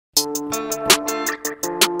Alright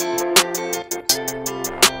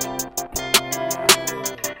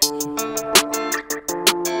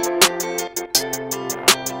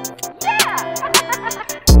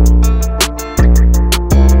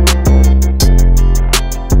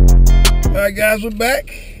guys, we're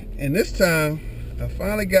back, and this time I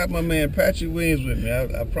finally got my man Patrick Williams with me.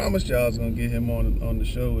 I promised y'all I was going to get him on the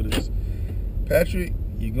show with us. Patrick,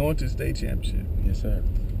 you're going to the state championship. Yes, sir.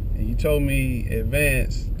 And you told me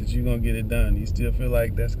advance that you're going to get it done. You still feel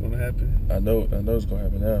like that's going to happen? I know it's going to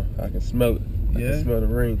happen now. I can smell it. I can smell the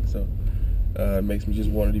ring, so it makes me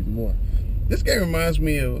just want it even more. This game reminds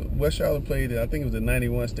me of West Charlotte played, I think it was the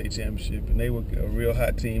 91 state championship, and they were a real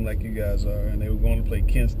hot team like you guys are, and they were going to play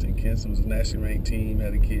Kinston. Kinston was a nationally ranked team,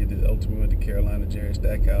 had a kid that ultimately went to Carolina, Jerry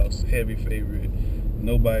Stackhouse, heavy favorite.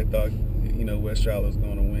 Nobody thought, West Charlotte was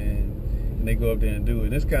going to win, and they go up there and do it.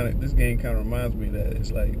 This game kind of reminds me of that.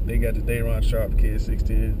 It's like they got the Dayron Sharp kid,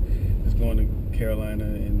 6'10", that's going to Carolina,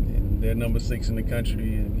 and they're number 6 in the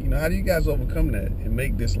country. And how do you guys overcome that and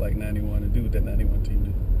make this like 91 and do what that 91 team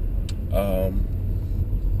do?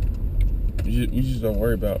 You just don't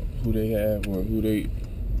worry about who they have or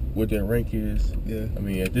what their rank is. Yeah. I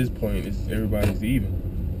mean, at this point, everybody's even.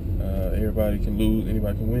 Everybody can lose,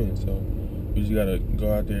 anybody can win. So we just gotta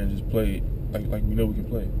go out there and just play like we know we can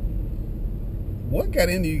play. What got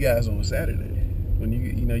into you guys on Saturday? When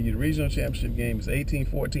your regional championship game is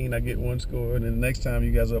 18-14, I get one score, and then the next time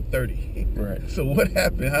you guys are up 30. Right. So what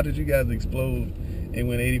happened? How did you guys explode and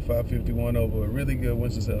win 85-51 over a really good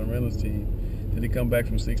Winston-Salem Reynolds team? Did they come back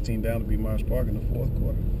from 16 down to beat Morris Park in the fourth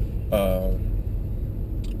quarter?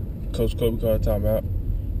 Coach Kobe called a timeout.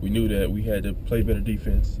 We knew that we had to play better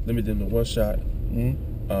defense, limit them to one shot, and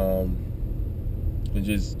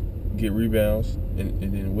just get rebounds and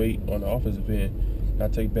then wait on the offensive end.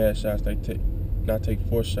 Not take bad shots, not take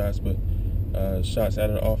forced shots, but shots out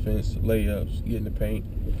of the offense, layups, get in the paint.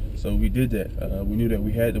 So we did that. We knew that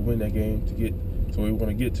we had to win that game to get to where we want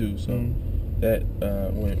to get to. So that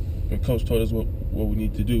when Coach told us what we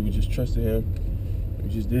need to do, we just trusted him. And we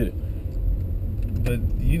just did it. But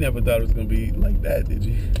you never thought it was going to be like that, did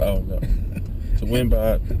you? Oh, no. To win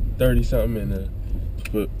by 30-something and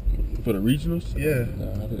for the regionals? Yeah.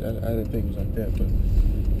 No, I didn't think it was like that. But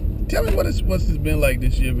tell me what's this been like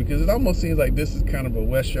this year, because it almost seems like this is kind of a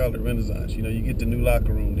West Charlotte renaissance. You get the new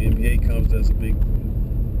locker room. The NBA comes, does a big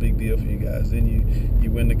deal for you guys. Then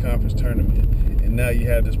you win the conference tournament, and now you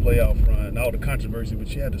have this playoff run. All the controversy, but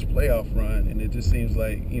you have this playoff run, and it just seems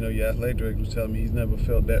like your athletic director was telling me he's never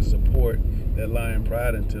felt that support, that Lion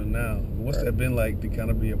pride until now. What's that been like to kind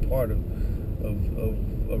of be a part of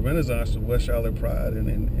a renaissance of West Charlotte pride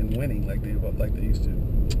and winning like they used to?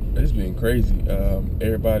 It's been crazy.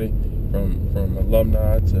 Everybody from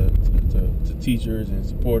alumni to teachers and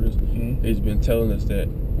supporters, they've been telling us that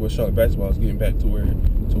West Charlotte basketball is getting back to where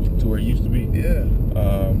it used to be. Yeah.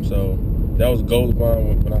 So that was a goal of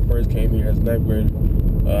mine when I first came here as a 9th grader.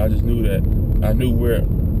 I just knew that I knew where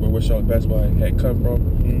West Charlotte basketball had come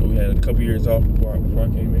from. We had a couple years off before I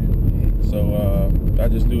came in. So I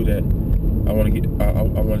just knew that I wanted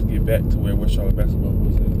to get back to where West Charlotte basketball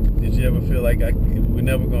was at. Did you ever feel like we're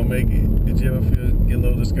never gonna make it? Did you ever get a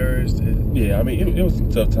little discouraged? Yeah, I mean it was some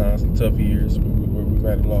tough times, some tough years where we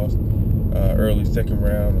might have lost early second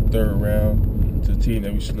round, or third round to a team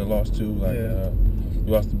that we shouldn't have lost to.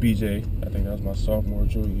 We lost to BJ. I think that was my sophomore,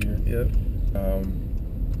 junior year. Yeah.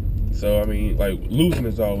 So I mean, losing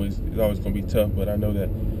is always gonna be tough, but I know that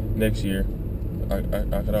next year I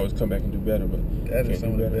could always come back and do better. But that is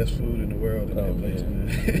some of the best food in the world in that place, man.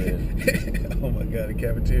 Yeah. Oh my God, the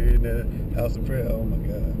cafeteria in the House of Prayer. Oh my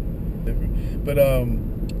God, different. But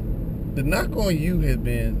the knock on you has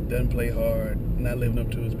been doesn't play hard, not living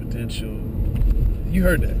up to his potential. You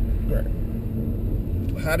heard that, right?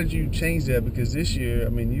 How did you change that? Because this year, I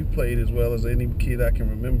mean, you played as well as any kid I can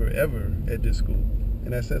remember ever at this school,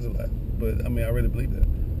 and that says a lot. But I mean, I really believe that.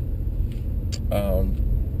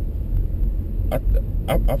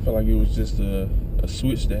 I felt like it was just a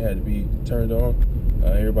switch that had to be turned on.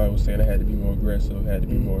 Everybody was saying I had to be more aggressive, had to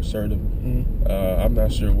be more assertive. I'm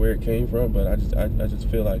not sure where it came from, but I just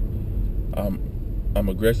feel like I'm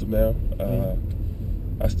aggressive now.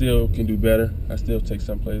 I still can do better. I still take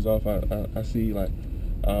some plays off. I see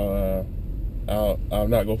I'll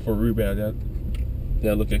not go for a rebound.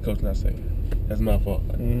 Then I look at coach and I say, that's my fault.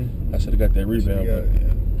 I should have got that rebound.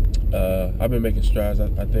 I've been making strides.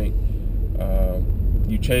 I think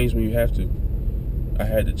you change when you have to. I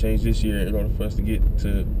had to change this year in order for us to get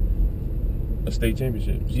to a state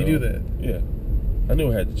championship. You do that? Yeah. I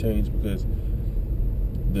knew I had to change because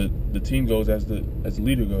the team goes as the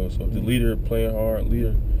leader goes. So if the leader playing hard,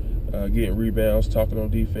 leader getting rebounds, talking on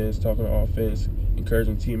defense, talking on offense,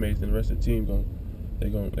 encouraging teammates, and the rest of the team they're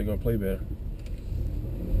gonna play better.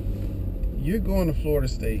 You're going to Florida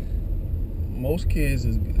State. Most kids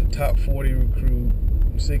is a top 40 recruit,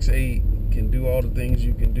 6'8", can do all the things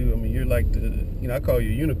you can do. I mean, you're like I call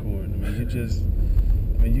you a unicorn. I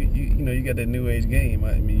mean, you got that new age game.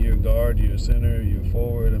 I mean, you're a guard, you're a center, you're a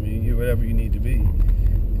forward. I mean, you're whatever you need to be.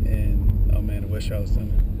 And oh man, the West Charlotte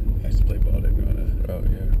Center. I used to play ball there growing up. Oh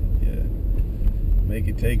yeah. Yeah. Make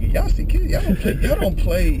it, take it. Y'all see kids. Y'all don't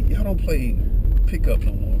play pickup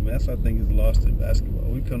no more, man. That's what I think is lost in basketball.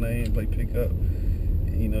 We come down here and play pickup.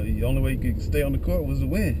 You know, the only way you could stay on the court was to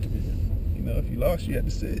win. You know, if you lost, you had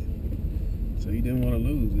to sit. So you didn't want to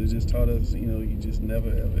lose. It just taught us, you just never,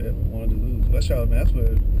 ever wanted to lose. West Charlotte, man, that's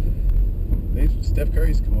where Steph Curry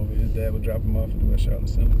used to come over. His dad would drop him off at the West Charlotte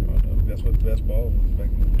Center. That's what the best ball was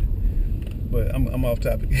back in the day. But I'm off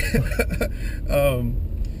topic.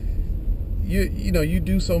 You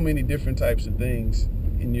do so many different types of things,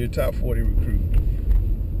 and you're a top 40 recruit.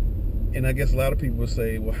 And I guess a lot of people would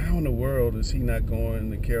say, well, how in the world is he not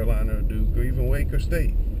going to Carolina or Duke or even Wake or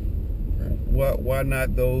State? Why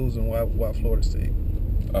not those, and why Florida State?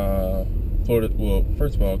 Florida. Well,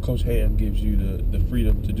 first of all, Coach Ham gives you the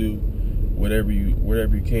freedom to do whatever you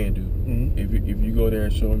can do. Mm-hmm. If you go there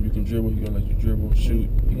and show him you can dribble, he's gonna let you dribble. Shoot,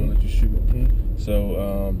 he's gonna let you shoot. Mm-hmm.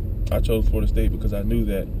 So I chose Florida State because I knew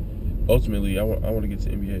that ultimately I want to get to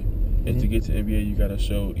NBA, and mm-hmm. to get to NBA you got to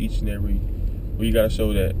show each and every. Well, you got to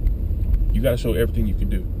show that. You got to show everything you can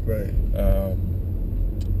do. Right.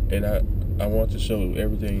 And I want to show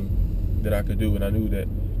everything that I could do, and I knew that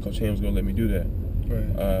Coach Ham was going to let me do that.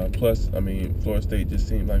 Right. Plus, I mean, Florida State just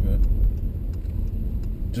seemed like a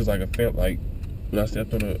family. Like when I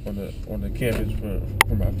stepped on the campus for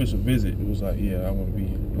my official visit, it was like, yeah, I want to be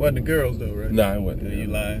here. It wasn't the girls though, right? Nah, it wasn't. Yeah, you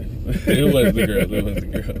lying. It wasn't the girls. It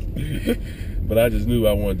wasn't the girls. But I just knew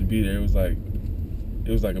I wanted to be there. It was like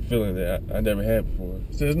a feeling that I never had before.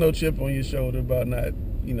 So there's no chip on your shoulder about not,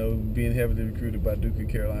 being heavily recruited by Duke and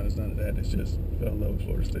Carolina. It's none of that. It's just I love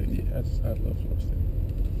Florida State. Yeah, I love Florida State.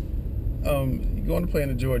 You're going to play in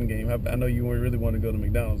the Jordan game. I know you really want to go to the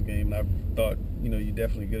McDonald's game, and I thought, you're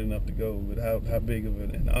definitely good enough to go. But how big of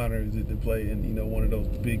an honor is it to play in, one of those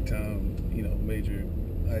big time, major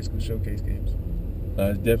high school showcase games?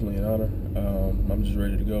 It's definitely an honor. I'm just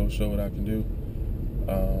ready to go, show what I can do.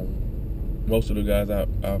 Most of the guys I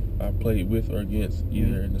played with or against,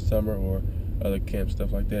 either in the summer or other camps,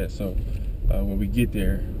 stuff like that. So when we get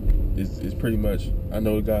there, it's pretty much, I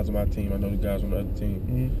know the guys on my team, I know the guys on the other team.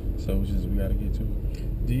 Mm-hmm. So it's just, we got to get to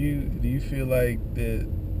it. Do you feel like that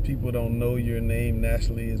people don't know your name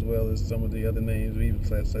nationally as well as some of the other names, or even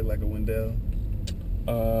say like a Wendell?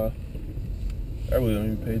 I really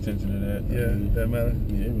don't even pay attention to that. Yeah, that matter?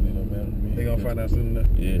 Yeah, it really don't matter to me. They gonna find out soon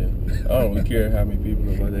enough? Yeah. I don't really care how many people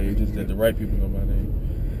know my name, just that the right people know my name.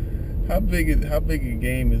 How big a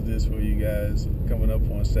game is this for you guys coming up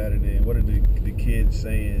on Saturday? And what are the kids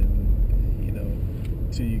saying,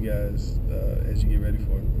 to you guys as you get ready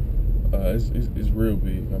for it? It's real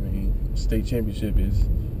big. I mean, state championship is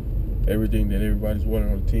everything that everybody's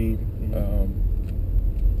wanting on the team.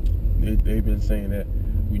 Mm-hmm. They've been saying that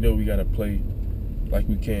we know we got to play like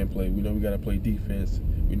we can play. We know we got to play defense.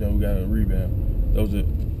 We know we got to rebound. Those are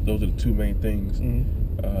the two main things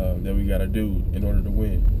mm-hmm. That we got to do in order to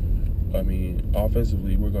win. I mean,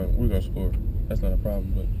 offensively, we're gonna score. That's not a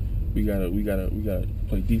problem. But we gotta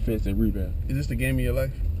play defense and rebound. Is this the game of your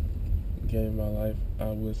life? Game of my life, I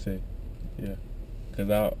would say, yeah.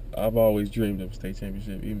 Because I've always dreamed of a state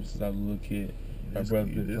championship, even since I was a little kid. My brother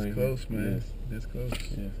been playing. This close, man. Yes. This close.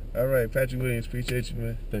 Yes. All right, Patrick Williams, appreciate you,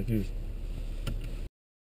 man. Thank you.